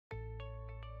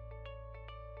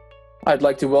I'd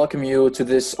like to welcome you to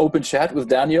this open chat with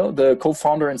Daniel, the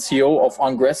co-founder and CEO of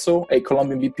Ongresso, a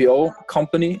Colombian BPO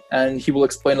company, and he will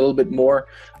explain a little bit more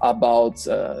about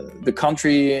the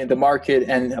country, the market,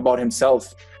 and about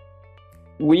himself.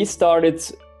 We started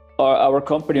our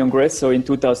company Ongresso in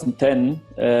 2010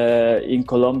 in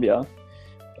Colombia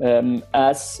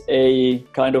as a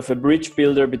kind of a bridge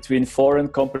builder between foreign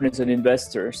companies and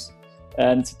investors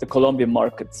and the Colombian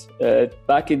market.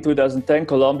 Back in 2010,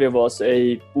 Colombia was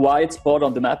a white spot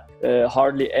on the map.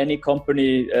 Hardly any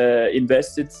company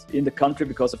invested in the country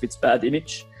because of its bad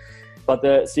image.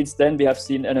 But since then, we have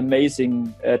seen an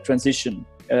amazing transition,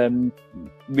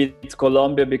 with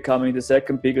Colombia becoming the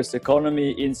second biggest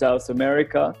economy in South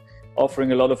America,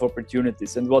 offering a lot of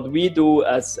opportunities. And what we do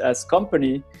as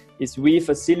company is we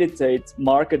facilitate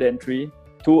market entry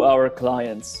to our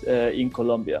clients in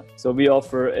Colombia. So we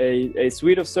offer a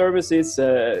suite of services,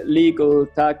 legal,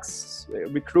 tax,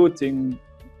 recruiting,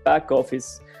 back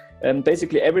office, and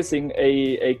basically everything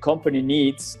a company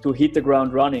needs to hit the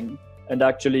ground running and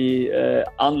actually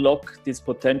unlock this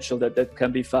potential that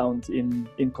can be found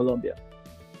in Colombia.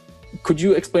 Could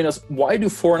you explain us, why do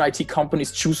foreign IT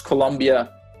companies choose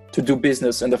Colombia to do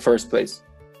business in the first place?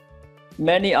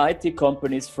 Many IT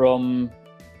companies from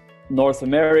North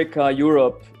America,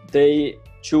 Europe, they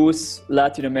choose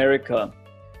Latin America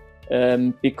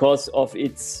because of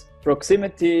its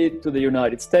proximity to the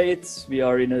United States. We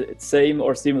are in the same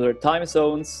or similar time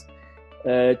zones,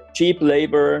 cheap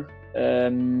labor,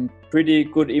 pretty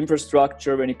good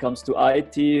infrastructure when it comes to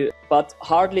IT, but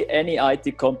hardly any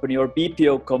IT company or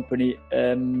BPO company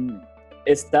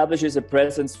establishes a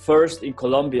presence first in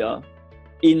Colombia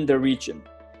in the region.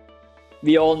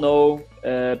 We all know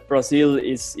Brazil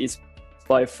is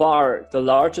by far the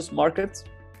largest market,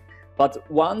 but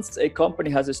once a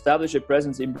company has established a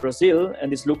presence in Brazil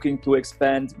and is looking to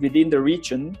expand within the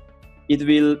region, it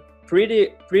will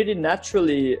pretty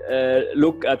naturally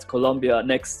look at Colombia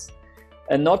next.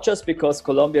 And not just because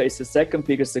Colombia is the second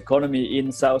biggest economy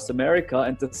in South America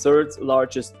and the third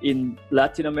largest in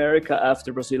Latin America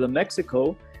after Brazil and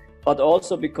Mexico, but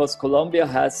also because Colombia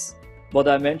has, what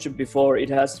I mentioned before, it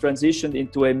has transitioned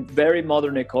into a very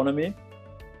modern economy.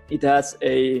 It has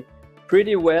a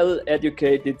pretty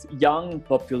well-educated young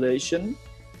population.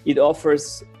 It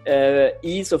offers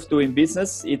ease of doing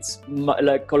business. It's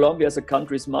like Colombia as a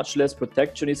country is much less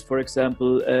protectionist, for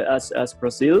example, as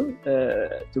Brazil,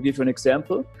 to give an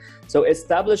example. So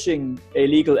establishing a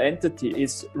legal entity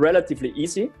is relatively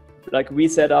easy. Like we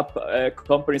set up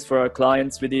companies for our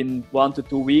clients within 1 to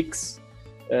 2 weeks.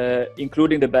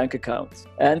 Including the bank account.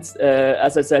 And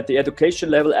as I said, the education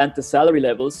level and the salary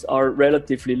levels are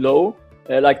relatively low.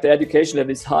 Like the education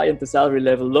level is high and the salary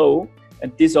level low.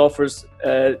 And this offers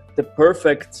the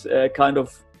perfect kind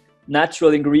of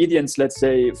natural ingredients, let's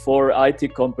say, for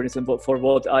IT companies and for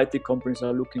what IT companies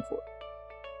are looking for.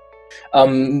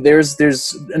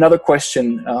 There's another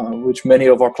question which many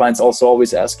of our clients also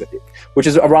always ask, which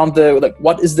is around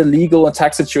what is the legal and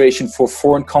tax situation for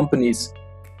foreign companies?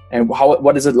 And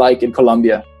what is it like in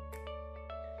Colombia?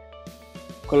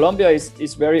 Colombia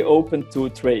is very open to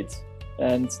trade.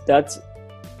 And that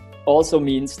also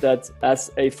means that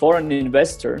as a foreign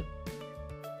investor,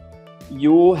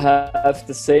 you have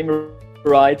the same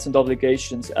rights and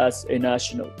obligations as a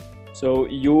national. So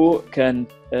you can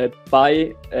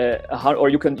buy or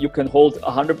you can hold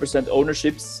 100%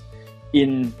 ownerships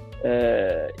in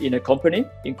a company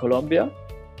in Colombia.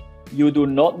 You do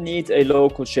not need a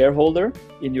local shareholder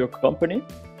in your company.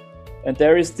 And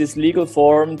there is this legal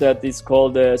form that is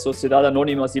called Sociedad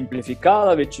Anónima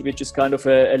Simplificada, which is kind of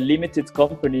a limited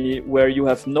company where you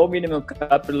have no minimum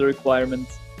capital requirement.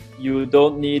 You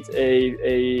don't need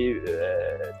a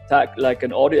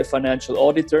financial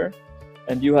auditor,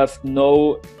 and you have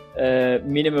no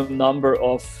minimum number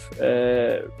of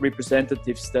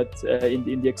representatives that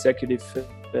in the executive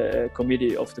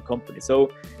committee of the company.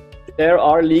 So there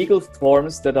are legal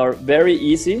forms that are very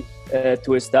easy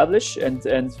to establish and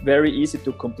very easy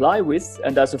to comply with.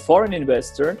 And as a foreign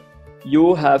investor,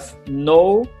 you have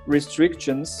no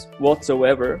restrictions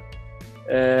whatsoever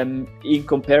in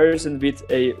comparison with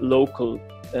a local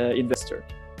investor.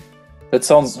 That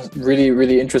sounds really,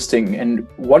 really interesting. And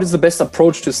what is the best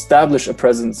approach to establish a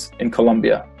presence in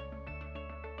Colombia?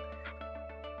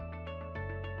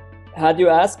 Had you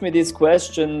asked me this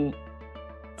question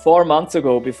 4 months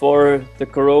ago, before the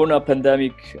Corona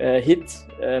pandemic hit,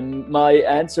 my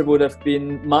answer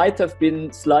might have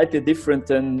been slightly different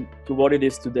than to what it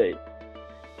is today.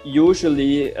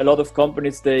 Usually, a lot of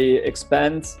companies, they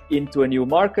expand into a new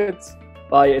market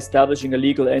by establishing a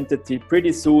legal entity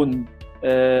pretty soon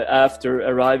after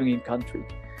arriving in country.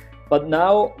 But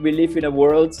now we live in a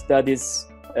world that is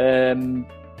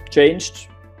changed.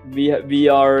 We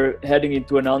are heading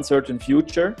into an uncertain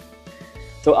future.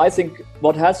 So I think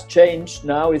what has changed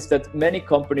now is that many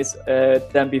companies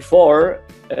than before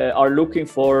are looking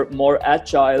for more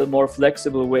agile, more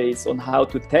flexible ways on how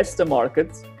to test the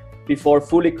market before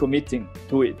fully committing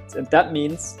to it. And that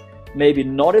means maybe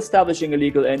not establishing a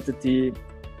legal entity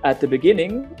at the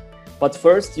beginning, but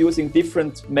first using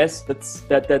different methods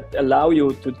that allow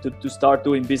you to start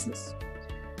doing business.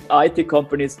 IT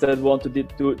companies that want to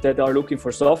do that are looking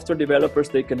for software developers,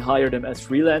 they can hire them as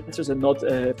freelancers and not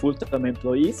full-time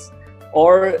employees.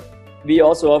 Or we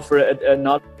also offer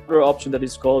another option that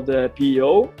is called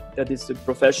PEO, that is a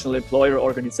professional employer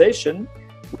organization,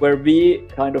 where we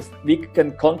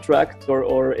can contract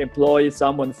or employ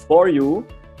someone for you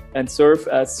and serve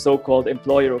as so-called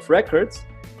employer of record.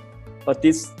 But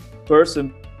this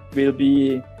person will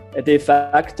be a de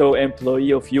facto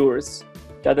employee of yours.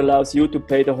 That allows you to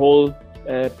pay the whole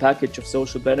package of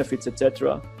social benefits,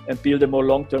 etc., and build a more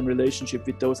long-term relationship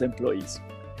with those employees.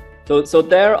 So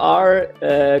there are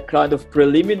kind of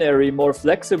preliminary, more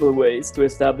flexible ways to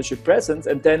establish a presence,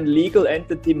 and then legal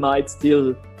entity might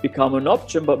still become an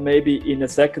option, but maybe in a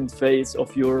second phase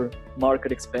of your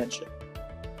market expansion.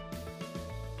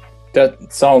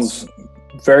 That sounds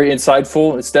very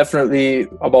insightful. It's definitely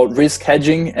about risk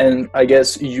hedging, and I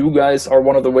guess you guys are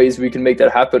one of the ways we can make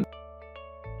that happen.